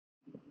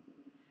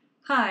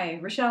Hi,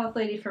 Rochelle with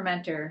Lady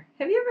Fermenter.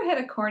 have you ever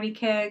had a corny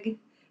keg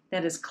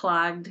that is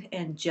clogged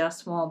and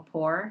just won't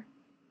pour?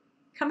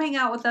 Come hang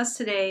out with us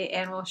today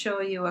and we'll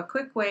show you a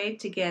quick way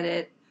to get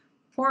it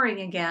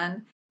pouring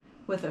again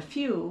with a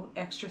few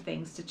extra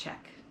things to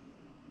check.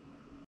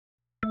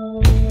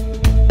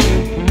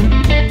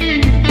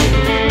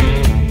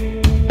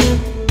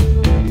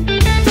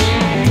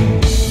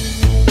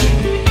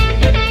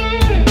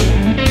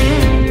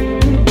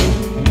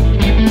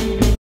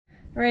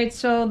 Alright,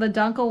 so the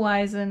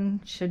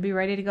Dunkelweizen should be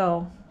ready to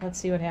go. Let's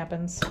see what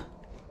happens.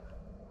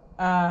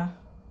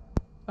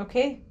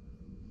 Okay,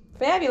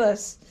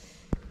 fabulous.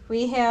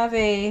 We have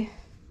a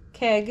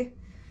keg,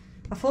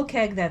 a full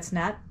keg that's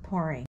not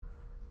pouring.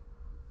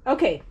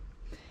 Okay,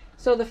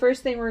 so the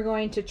first thing we're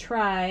going to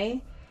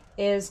try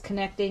is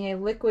connecting a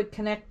liquid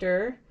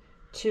connector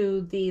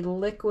to the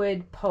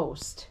liquid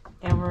post.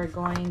 And we're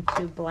going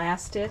to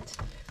blast it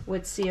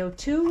with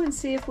CO2 and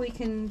see if we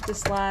can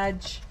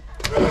dislodge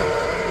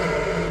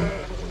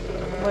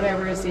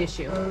whatever is the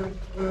issue.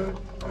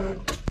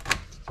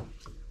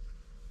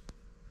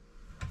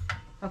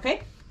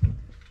 Okay,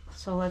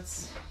 so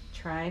let's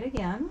try it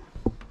again.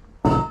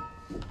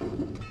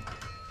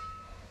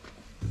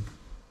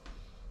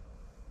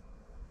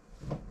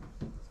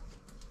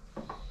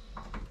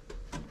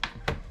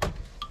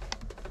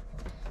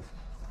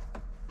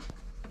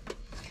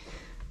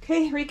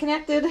 Okay,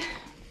 reconnected.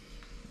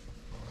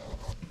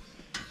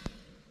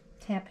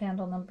 Tap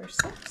handle number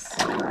 6.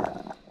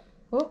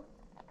 Oh,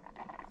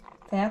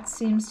 that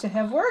seems to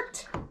have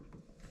worked.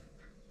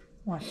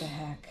 What the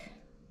heck?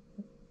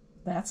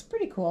 That's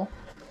pretty cool.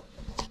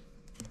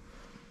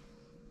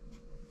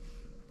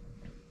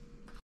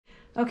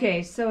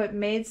 Okay, so it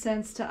made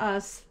sense to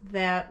us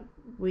that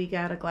we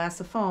got a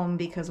glass of foam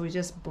because we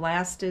just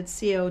blasted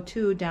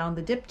CO2 down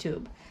the dip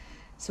tube.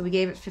 So we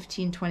gave it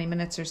 15-20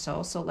 minutes or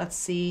so. So let's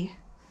see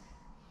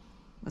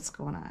what's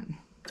going on.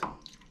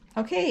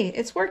 Okay,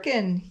 it's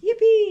working.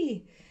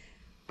 Yippee!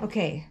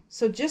 Okay,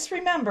 so just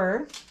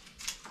remember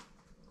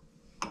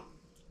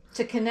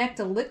to connect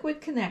a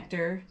liquid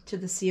connector to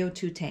the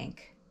CO2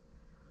 tank.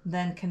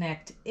 Then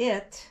connect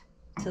it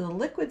to the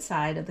liquid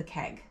side of the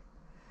keg.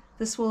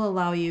 This will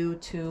allow you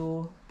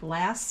to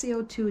blast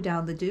CO2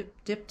 down the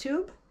dip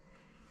tube,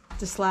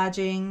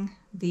 dislodging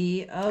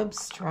the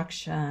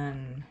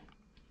obstruction.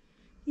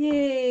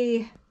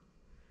 Yay!